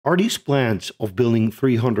Are these plans of building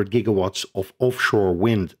 300 gigawatts of offshore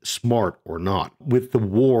wind smart or not? With the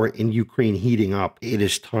war in Ukraine heating up, it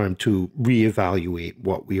is time to reevaluate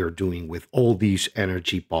what we are doing with all these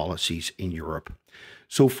energy policies in Europe.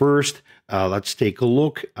 So first, let's take a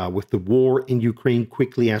look. With the war in Ukraine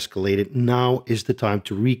quickly escalated, now is the time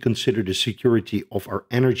to reconsider the security of our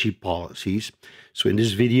energy policies. So in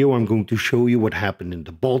this video, I'm going to show you what happened in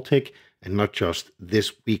the Baltic, and not just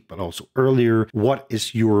this week, but also earlier. What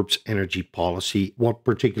is Europe's energy policy? What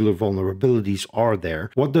particular vulnerabilities are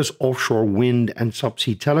there? What does offshore wind and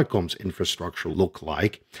subsea telecoms infrastructure look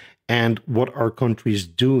like? And what are countries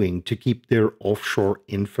doing to keep their offshore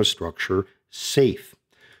infrastructure safe?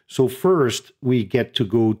 So first, we get to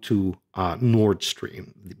go to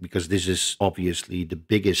Nordstream, because this is obviously the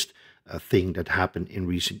biggest thing that happened in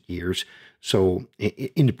recent years. So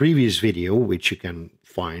in the previous video, which you can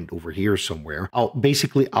find over here somewhere, I'll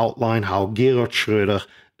basically outline how Gerhard Schröder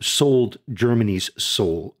sold Germany's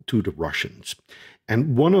soul to the Russians.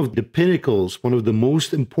 And one of the pinnacles, one of the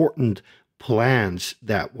most important plans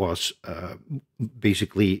that was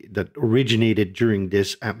that originated during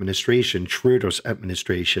this administration, Schröder's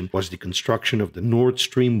administration, was the construction of the Nord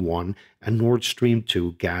Stream 1 and Nord Stream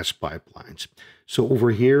 2 gas pipelines. So over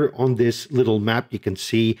here on this little map, you can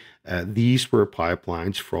see these were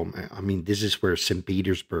pipelines from, this is where St.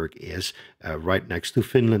 Petersburg is, right next to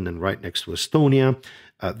Finland and right next to Estonia.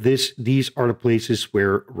 These are the places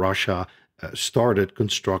where Russia started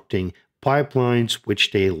constructing pipelines,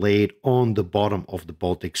 which they laid on the bottom of the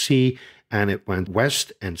Baltic Sea, and it went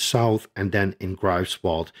west and south, and then in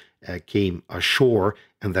Greifswald came ashore,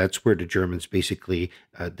 and that's where the Germans basically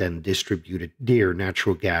then distributed their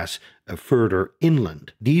natural gas further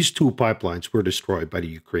inland. These two pipelines were destroyed by the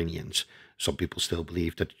Ukrainians. Some people still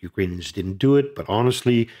believe that the Ukrainians didn't do it, but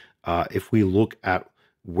honestly, if we look at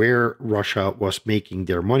where Russia was making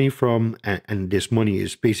their money from, and this money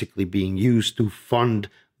is basically being used to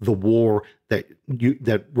fund the war that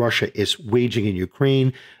Russia is waging in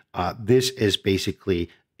Ukraine, this is basically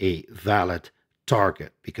a valid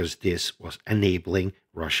target, because this was enabling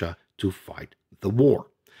Russia to fight the war.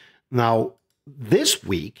 Now, this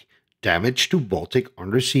week, damage to Baltic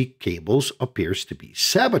undersea cables appears to be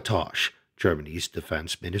sabotage, Germany's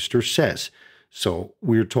defense minister says. So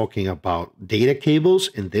we're talking about data cables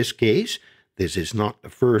in this case. This is not the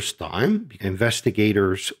first time.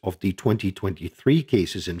 Investigators of the 2023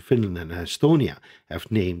 cases in Finland and Estonia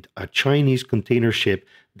have named a Chinese container ship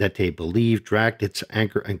that they believe dragged its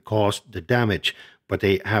anchor and caused the damage, but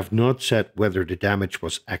they have not said whether the damage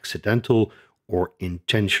was accidental or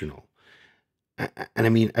intentional.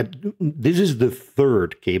 And this is the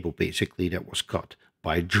third cable basically that was cut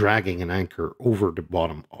by dragging an anchor over the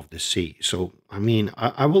bottom of the sea. So,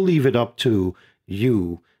 I will leave it up to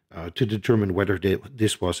you to determine whether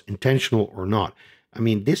this was intentional or not.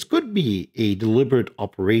 This could be a deliberate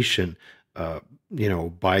operation,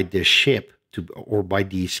 by this ship or by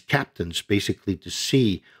these captains, basically to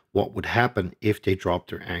see what would happen if they dropped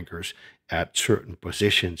their anchors at certain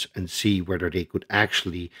positions and see whether they could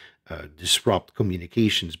actually disrupt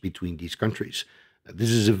communications between these countries. This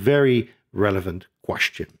is a very relevant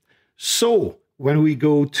question. So when we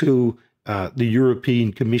go to the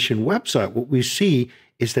European Commission website, what we see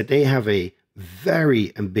is that they have a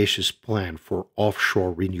very ambitious plan for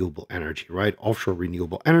offshore renewable energy, right? Offshore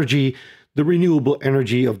renewable energy. The renewable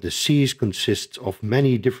energy of the seas consists of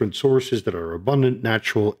many different sources that are abundant,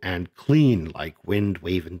 natural, and clean, like wind,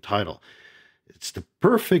 wave, and tidal. It's the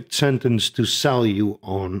perfect sentence to sell you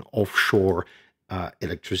on offshore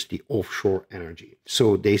electricity, offshore energy.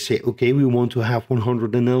 So they say, okay, we want to have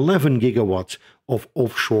 111 gigawatts of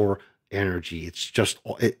offshore energy.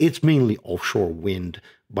 It's mainly offshore wind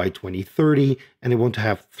by 2030, and they want to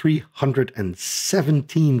have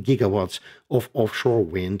 317 gigawatts of offshore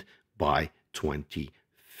wind by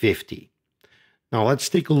 2050. Now let's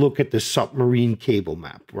take a look at the submarine cable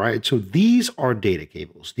map, right? So these are data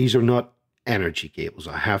cables. These are not energy cables.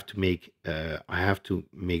 I have to make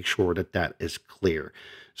sure that is clear.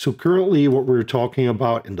 So currently, what we're talking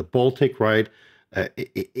about in the Baltic, right?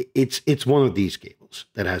 It's one of these cables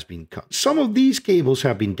that has been cut. Some of these cables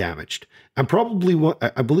have been damaged, and probably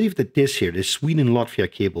I believe that this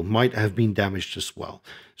Sweden-Latvia cable might have been damaged as well.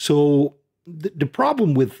 So the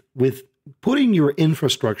problem with putting your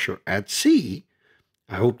infrastructure at sea,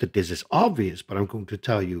 I hope that this is obvious, but I'm going to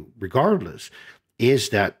tell you regardless, is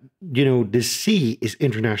that, the sea is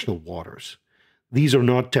international waters. These are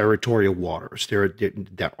not territorial waters. There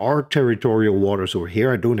are territorial waters over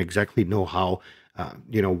here. I don't exactly know how,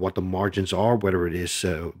 what the margins are, whether it is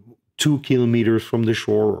 2 kilometers from the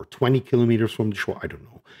shore or 20 kilometers from the shore. I don't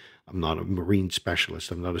know. I'm not a marine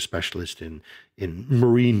specialist. I'm not a specialist in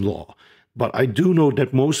marine law. But I do know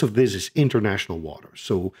that most of this is international water.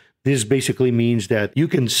 So this basically means that you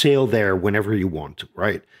can sail there whenever you want to,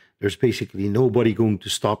 right? There's basically nobody going to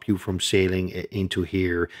stop you from sailing into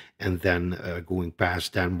here and then going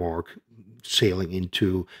past Denmark, sailing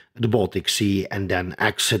into the Baltic Sea, and then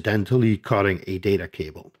accidentally cutting a data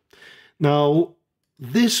cable. Now,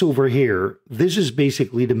 this over here, this is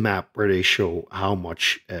basically the map where they show how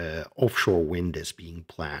much offshore wind is being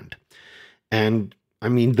planned. And I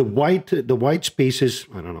mean, the white spaces,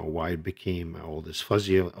 I don't know why it became all this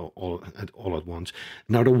fuzzy all at once.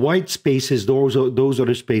 Now, the white spaces, those are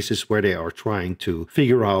the spaces where they are trying to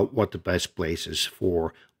figure out what the best places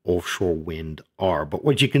for offshore wind are. But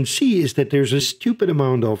what you can see is that there's a stupid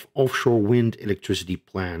amount of offshore wind electricity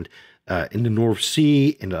planned in the North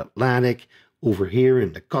Sea, in the Atlantic, over here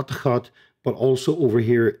in the Kattegat, but also over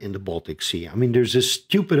here in the Baltic Sea. I mean, there's a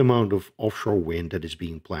stupid amount of offshore wind that is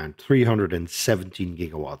being planned, 317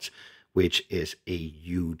 gigawatts, which is a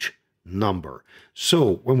huge number.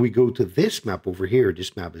 So when we go to this map over here,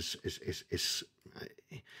 this map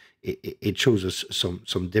it shows us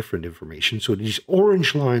some different information. So these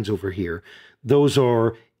orange lines over here, those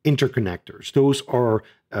are interconnectors. Those are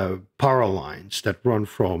power lines that run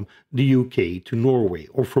from the UK to Norway,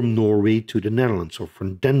 or from Norway to the Netherlands, or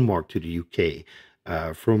from Denmark to the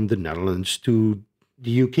UK, from the Netherlands to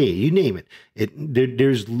the UK, you name it.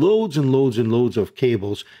 There's loads and loads and loads of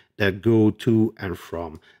cables that go to and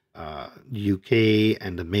from the UK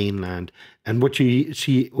and the mainland. And what you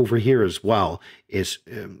see over here as well is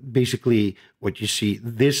basically what you see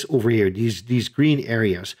this over here, these green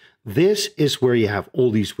areas. This is where you have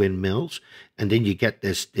all these windmills, and then you get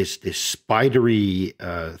this spidery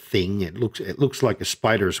thing. It looks like a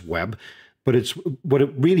spider's web, but it's what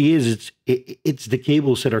it really is. It's the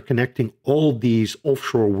cables that are connecting all these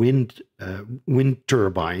offshore wind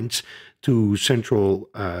turbines to central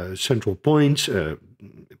points.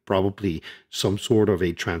 Probably some sort of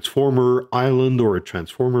a transformer island or a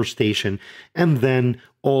transformer station, and then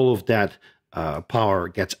all of that power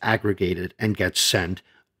gets aggregated and gets sent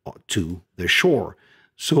to the shore.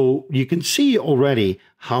 So you can see already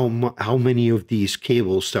how many of these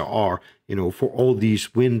cables there are, for all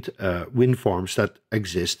these wind farms that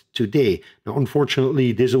exist today. Now,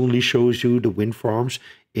 unfortunately, this only shows you the wind farms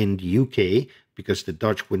in the UK, because the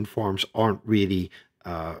Dutch wind farms aren't really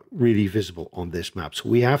visible on this map. So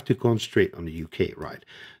we have to concentrate on the UK, right?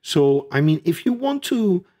 So, I mean, if you want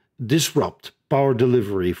to disrupt power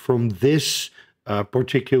delivery from this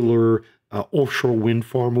particular offshore wind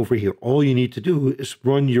farm over here, all you need to do is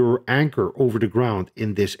run your anchor over the ground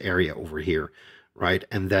in this area over here, right?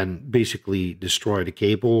 And then basically destroy the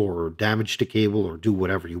cable or damage the cable or do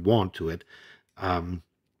whatever you want to it.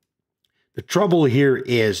 The trouble here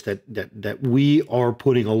is that we are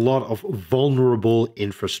putting a lot of vulnerable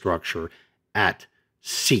infrastructure at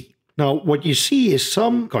sea. Now, what you see is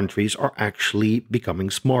some countries are actually becoming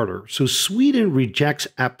smarter. So Sweden rejects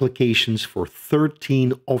applications for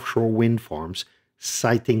 13 offshore wind farms,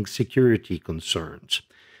 citing security concerns.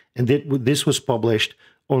 And this was published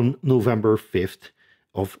on November 5th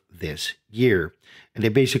of this year. And they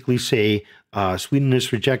basically say Sweden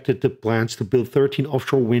has rejected the plans to build 13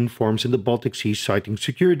 offshore wind farms in the Baltic Sea, citing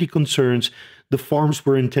security concerns. The farms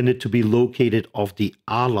were intended to be located off the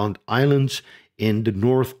Åland Islands in the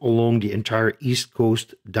north along the entire east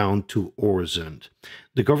coast down to Öresund.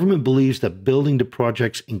 The government believes that building the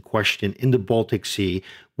projects in question in the Baltic Sea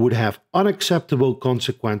would have unacceptable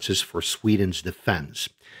consequences for Sweden's defense.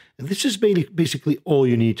 And this is basically all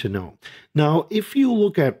you need to know. Now, if you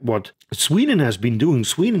look at what Sweden has been doing,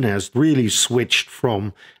 Sweden has really switched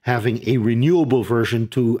from having a renewable version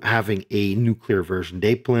to having a nuclear version.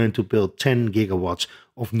 They plan to build 10 gigawatts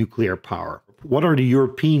of nuclear power. What are the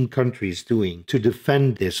European countries doing to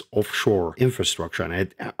defend this offshore infrastructure?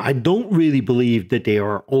 And I don't really believe that they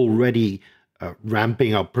are already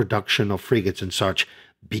ramping up production of frigates and such,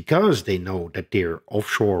 because they know that their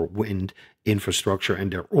offshore wind infrastructure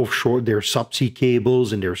and their subsea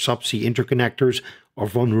cables and their subsea interconnectors are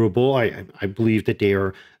vulnerable. I believe that they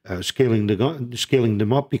are scaling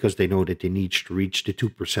them up because they know that they need to reach the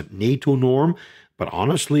 2% NATO norm. But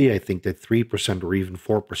honestly, I think that 3% or even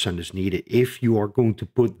 4% is needed if you are going to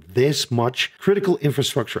put this much critical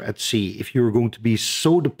infrastructure at sea, if you're going to be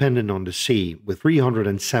so dependent on the sea with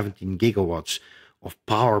 317 gigawatts of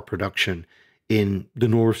power production in the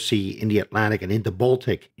North Sea, in the Atlantic, and in the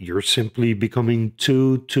Baltic, you're simply becoming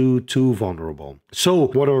too vulnerable. So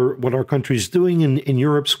what are countries doing in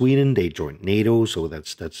Europe? Sweden, they joined NATO, so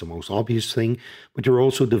that's the most obvious thing. But they're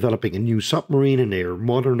also developing a new submarine, and they are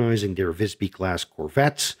modernizing their Visby-class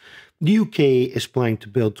corvettes. The UK is planning to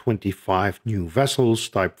build 25 new vessels,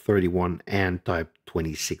 Type 31 and Type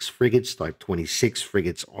 26 frigates. Type 26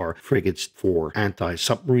 frigates are frigates for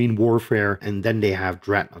anti-submarine warfare, and then they have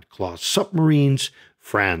Dreadnought-class submarines.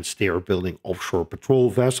 France, they are building offshore patrol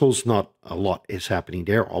vessels. Not a lot is happening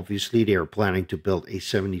there. Obviously, they are planning to build a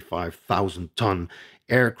 75,000-ton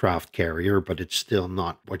aircraft carrier, but it's still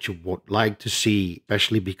not what you would like to see,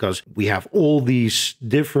 especially because we have all these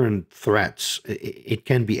different threats. It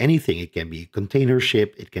can be anything. It can be a container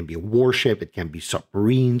ship, it can be a warship, it can be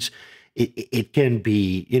submarines, it can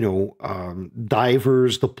be,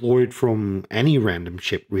 divers deployed from any random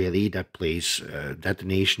ship, really, that plays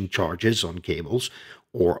detonation charges on cables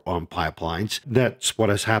or on pipelines. That's what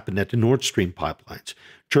has happened at the Nordstream pipelines.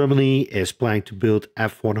 Germany is planning to build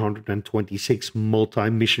F-126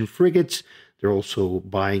 multi-mission frigates. They're also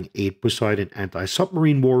buying 8 Poseidon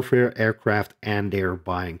anti-submarine warfare aircraft, and they're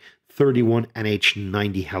buying 31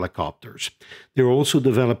 NH-90 helicopters. They're also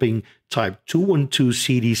developing Type 212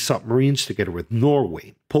 CD submarines together with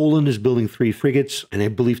Norway. Poland is building 3 frigates, and I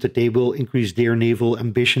believe that they will increase their naval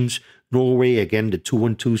ambitions. Norway, again, the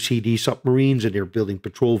 212 CD submarines, and they're building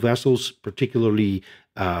patrol vessels, particularly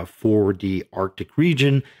for the Arctic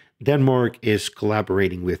region. Denmark is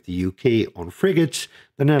collaborating with the UK on frigates.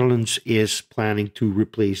 The Netherlands is planning to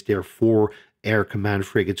replace their 4 air command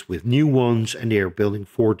frigates with new ones, and they are building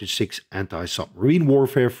 4 to 6 anti-submarine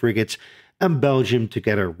warfare frigates. And Belgium,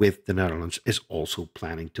 together with the Netherlands, is also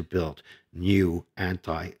planning to build new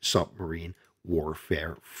anti-submarine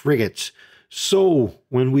warfare frigates. So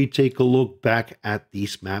when we take a look back at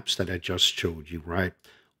these maps that I just showed you, right,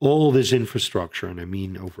 all this infrastructure, and I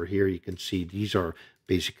mean over here you can see these are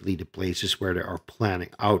basically the places where they are planning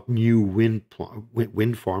out new wind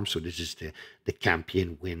farms. So this is the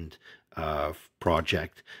Campion wind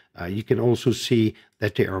project. You can also see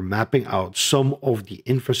that they are mapping out some of the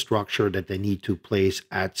infrastructure that they need to place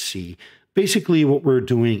at sea. Basically what we're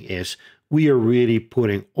doing is we are really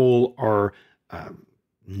putting all our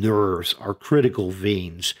nerves, our critical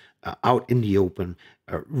veins out in the open,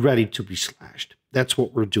 ready to be slashed. That's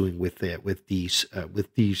what we're doing with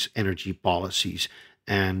these energy policies,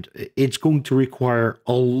 and it's going to require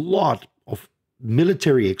a lot of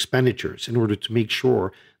military expenditures in order to make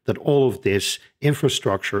sure that all of this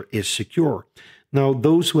infrastructure is secure. Now,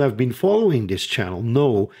 those who have been following this channel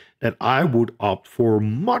know that I would opt for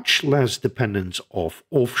much less dependence of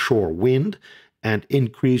offshore wind and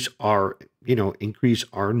increase our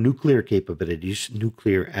nuclear capabilities,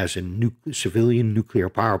 nuclear as in civilian nuclear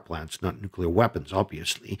power plants, not nuclear weapons,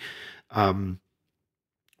 obviously.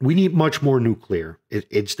 We need much more nuclear.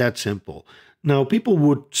 It's that simple. Now, people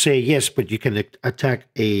would say, yes, but you can attack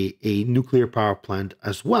a nuclear power plant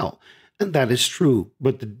as well. And that is true.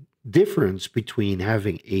 But the difference between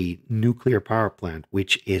having a nuclear power plant,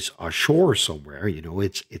 which is ashore somewhere,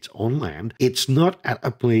 it's on land, it's not at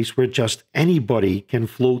a place where just anybody can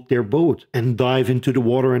float their boat and dive into the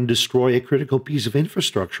water and destroy a critical piece of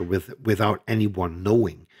infrastructure without anyone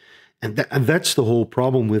knowing. And that's the whole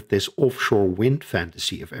problem with this offshore wind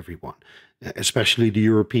fantasy of everyone, especially the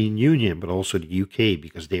European Union, but also the UK,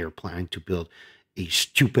 because they are planning to build a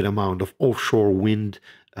stupid amount of offshore wind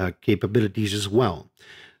capabilities as well.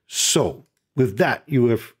 So with that, you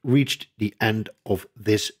have reached the end of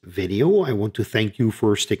this video. I want to thank you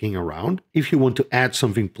for sticking around. If you want to add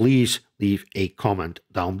something, please leave a comment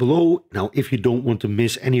down below. Now, if you don't want to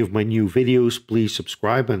miss any of my new videos, please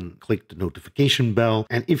subscribe and click the notification bell.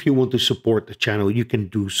 And if you want to support the channel, you can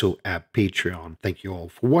do so at Patreon. Thank you all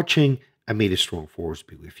for watching, and may the strong force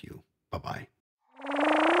be with you. Bye-bye.